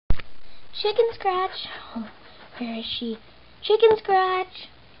Chicken Scratch. Oh, where is she? Chicken Scratch.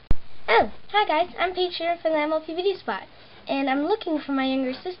 Oh, hi guys. I'm Paige here from the MLP Video Spot, and I'm looking for my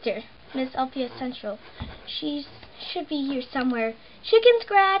younger sister, MsLPSCentral. She should be here somewhere. Chicken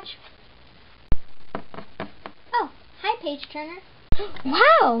Scratch. Oh, hi Paige Turner.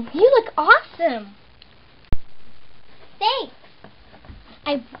 Wow, you look awesome. Thanks.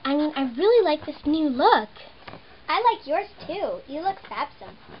 I really like this new look. I like yours too. You look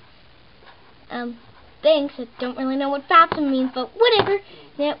fabsome. Thanks. I don't really know what fabsome means, but whatever.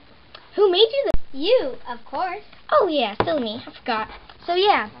 Now, who made you this? You, of course. Oh yeah, silly me. I forgot. So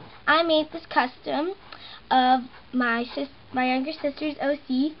yeah, I made this custom of my younger sister's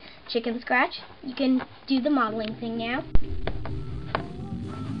OC, Chicken Scratch. You can do the modeling thing now.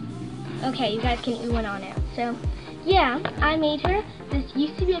 Okay, you guys can ooh and ah now. So, yeah, I made her. This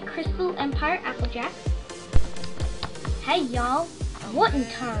used to be a Crystal Empire Applejack. Hey y'all, what in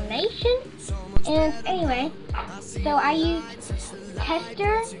tarnation? And anyway, so I used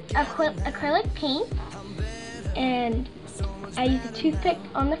tester acrylic paint, and I used a toothpick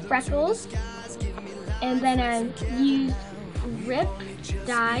on the freckles, and then I used Rip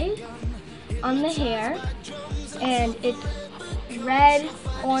dyes on the hair, and it's red,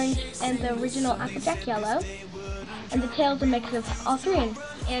 orange, and the original Applejack yellow, and the tail's a mix of all three.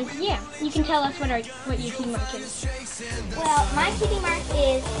 And yeah, you can tell us what your cutie mark is. Well, my cutie mark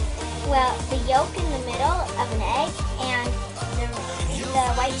is, well, the yolk in the middle of an egg, and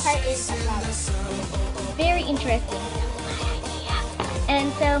the white part is a flower. Very interesting.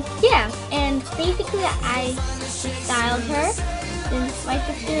 And so, yeah, and basically I styled her, since my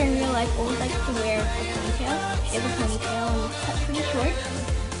sister in real life always likes to wear a ponytail. She has a ponytail and it's cut pretty short.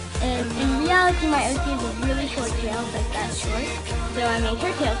 And in reality, my OC has a really short tail, like that short. So I made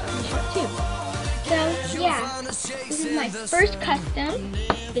her tail pretty short too. So yeah, this is my first custom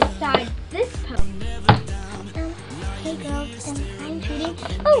besides this pony. Hey girls, am I intruding?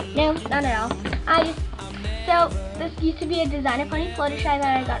 Oh, no, not at all. So this used to be a designer pony Fluttershy that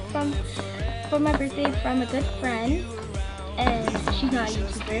I got for my birthday from a good friend. And she's not a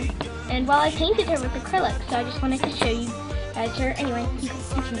YouTuber. And while I painted her with acrylic, so I just wanted to show you guys her. Anyway, you can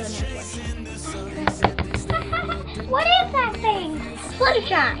go now. What is that thing?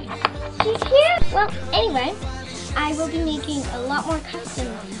 Fluttershy. She's cute. Well, anyway, I will be making a lot more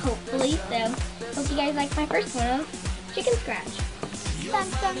customs, hopefully. So, hope you guys like my first one of Chicken Scratch.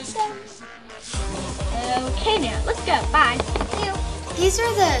 Okay, now let's go. Bye. These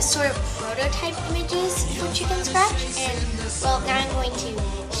are the sort of prototype images for Chicken Scratch, and well, now I'm going to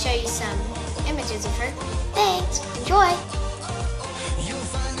show you some images of her. Thanks. Enjoy.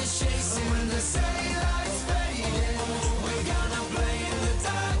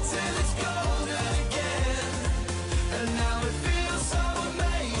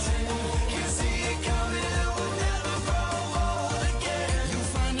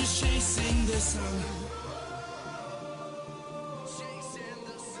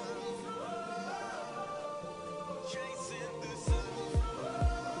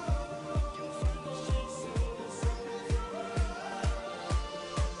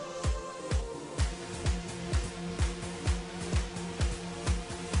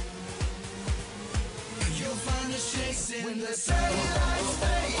 When the sunlight's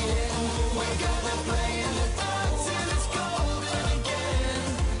fading, we're gonna play in the dark till it's golden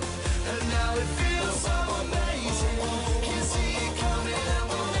again. And now it feels so amazing. Can see it coming and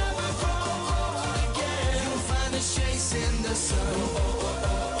we'll never grow old again. You'll find us chasing the sun.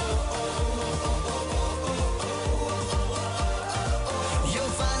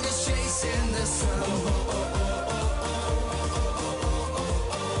 You'll find us chasing the sun.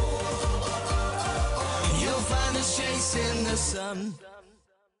 Chasing the sun.